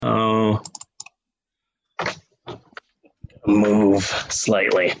move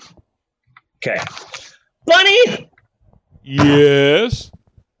slightly. Okay. Bunny! Yes?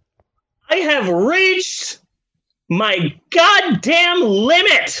 I have reached my goddamn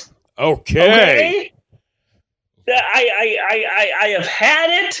limit! Okay. I have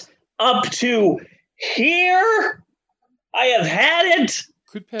had it up to here. I have had it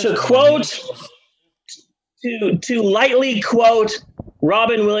to quote, to lightly quote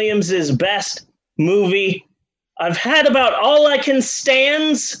Robin Williams' best movie. I've had about all I can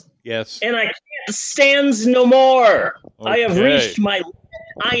stands. Yes. And I can't stands no more. Okay. I have reached my limit.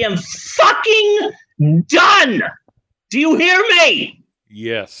 I am fucking done. Do you hear me?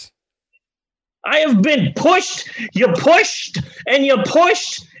 Yes. I have been pushed. You pushed and you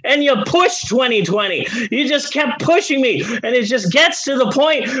pushed and you pushed 2020. You just kept pushing me. And it just gets to the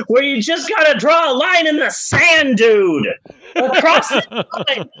point where you just got to draw a line in the sand, dude. Across the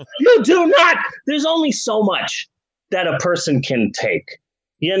line. You do not. There's only so much that a person can take.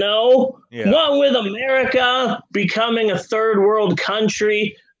 You know? Yeah. What with America becoming a third world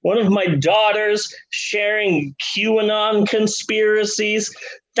country, one of my daughters sharing QAnon conspiracies,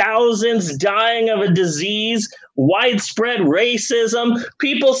 thousands dying of a disease, widespread racism,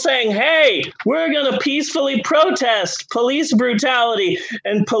 people saying, hey, we're going to peacefully protest police brutality,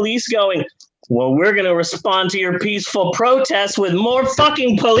 and police going, well, we're going to respond to your peaceful protest with more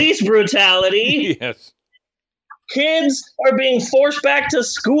fucking police brutality. Yes. Kids are being forced back to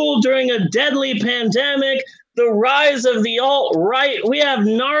school during a deadly pandemic. The rise of the alt-right. We have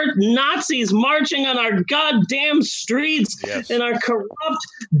Nazis marching on our goddamn streets, yes. And our corrupt,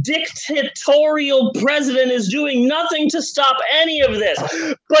 dictatorial president is doing nothing to stop any of this.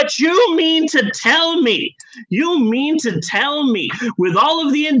 But you mean to tell me, with all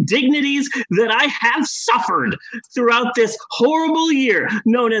of the indignities that I have suffered throughout this horrible year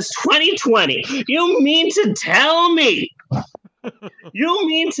known as 2020, you mean to tell me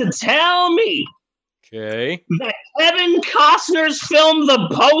Okay. that Kevin Costner's film The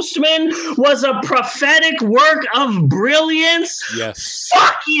Postman was a prophetic work of brilliance? Yes.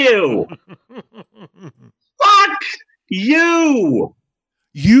 Fuck you! Fuck you!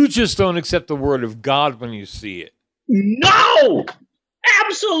 You just don't accept the word of God when you see it. No!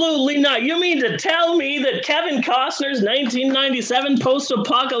 Absolutely not. You mean to tell me that Kevin Costner's 1997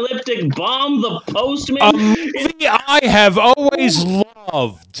 post-apocalyptic bomb, The Postman, a movie I have always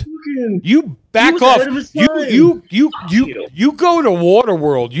loved. You back off. You go to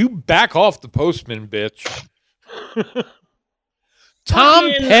Waterworld. You back off The Postman, bitch.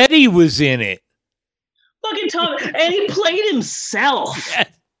 Tom Petty was in it. Fucking Tom, and he played himself.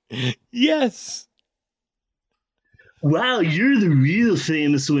 Yes. Wow, you're the real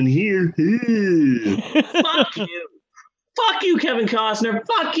famous one here. Fuck you. Fuck you, Kevin Costner.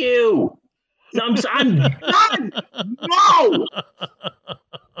 Fuck you. I'm done. No.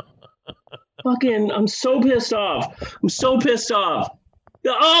 Fucking, I'm so pissed off.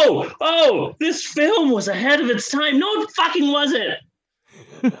 Oh, this film was ahead of its time. No, it fucking wasn't.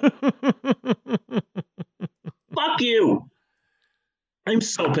 Fuck you. I'm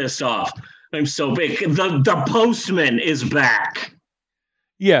so pissed off. I'm so big. The Postman is back.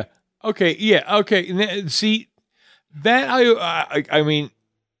 Yeah. Okay. Yeah. Okay. See, that I mean,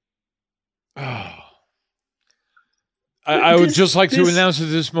 I would just like to announce at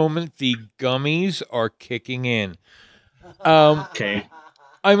this moment the gummies are kicking in. Okay.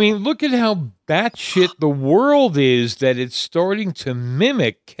 I mean, look at how batshit the world is that it's starting to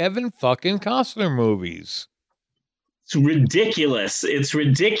mimic Kevin fucking Costner movies. It's ridiculous. It's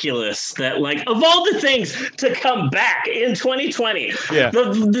ridiculous that, like, of all the things to come back in 2020,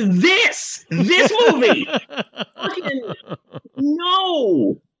 this movie, fucking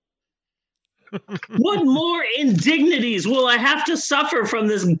no. What more indignities will I have to suffer from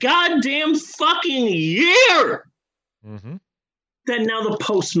this goddamn fucking year? Mm-hmm. That now the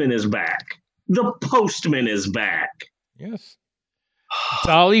Postman is back. The Postman is back. Yes.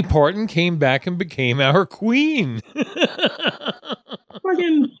 Dolly Parton came back and became our queen.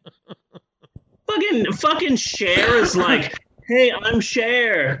 fucking Cher is like, hey, I'm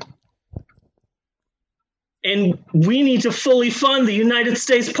Cher. And we need to fully fund the United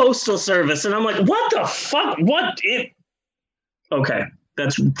States Postal Service. And I'm like, what the fuck? Okay,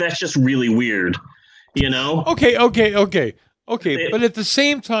 that's just really weird, you know? Okay. But at the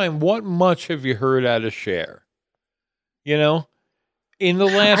same time, what much have you heard out of Cher? You know? In the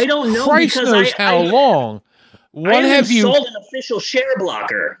last, I don't know, Christ knows how long. What have you sold an official Cher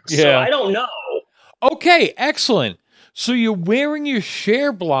blocker? So I don't know. Okay, excellent. So you're wearing your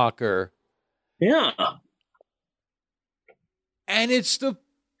Cher blocker. Yeah. And it's the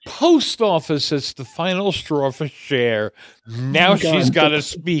post office is the final straw for Cher. Now she's got to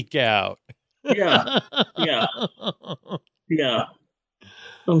speak out. Yeah.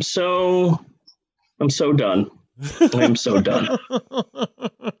 I'm so done. I am so done.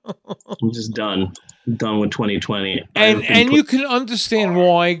 I'm just done. I'm done with 2020. And you can understand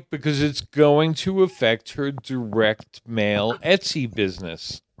why, because it's going to affect her direct mail Etsy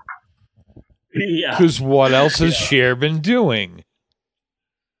business. Yeah. Because what else has Cher been doing?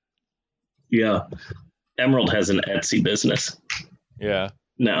 Yeah. Emerald has an Etsy business. Yeah.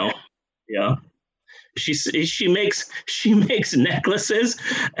 No. Yeah. She makes necklaces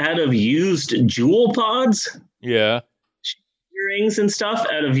out of used jewel pods. Yeah. Earrings and stuff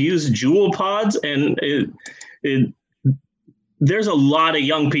out of used jewel pods, and there's a lot of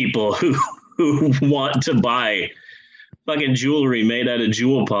young people who want to buy fucking jewelry made out of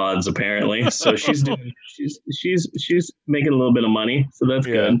jewel pods, apparently. So she's making a little bit of money, so that's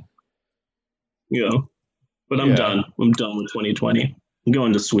good. You know, but I'm done. I'm done with 2020. I'm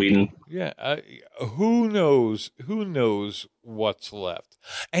going to Sweden. Yeah, who knows? Who knows what's left?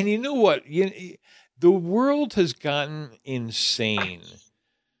 And you know what? The world has gotten insane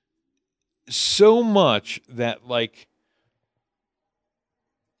so much that, like,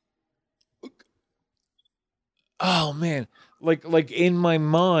 oh man, like in my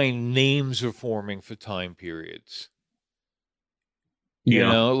mind, names are forming for time periods. You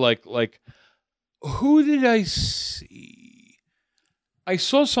know, like who did I see? I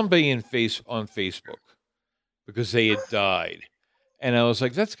saw somebody on Facebook because they had died. And I was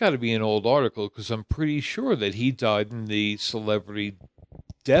like, that's got to be an old article because I'm pretty sure that he died in the celebrity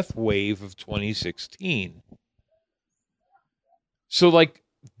death wave of 2016. So, like,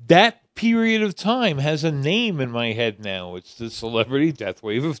 that period of time has a name in my head now. It's the celebrity death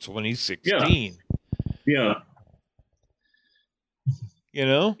wave of 2016. Yeah. You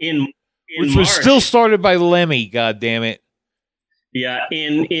know? Which was still started by Lemmy, goddammit. Yeah,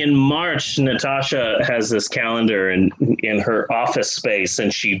 in March, Natasha has this calendar in her office space,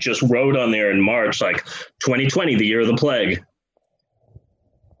 and she just wrote on there in March, like 2020, the year of the plague.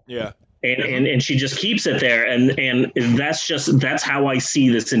 Yeah, and she just keeps it there, and that's how I see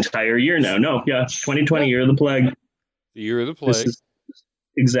this entire year now. No, 2020, year of the plague. The year of the plague. This is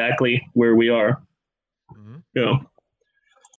exactly where we are. Mm-hmm. You know,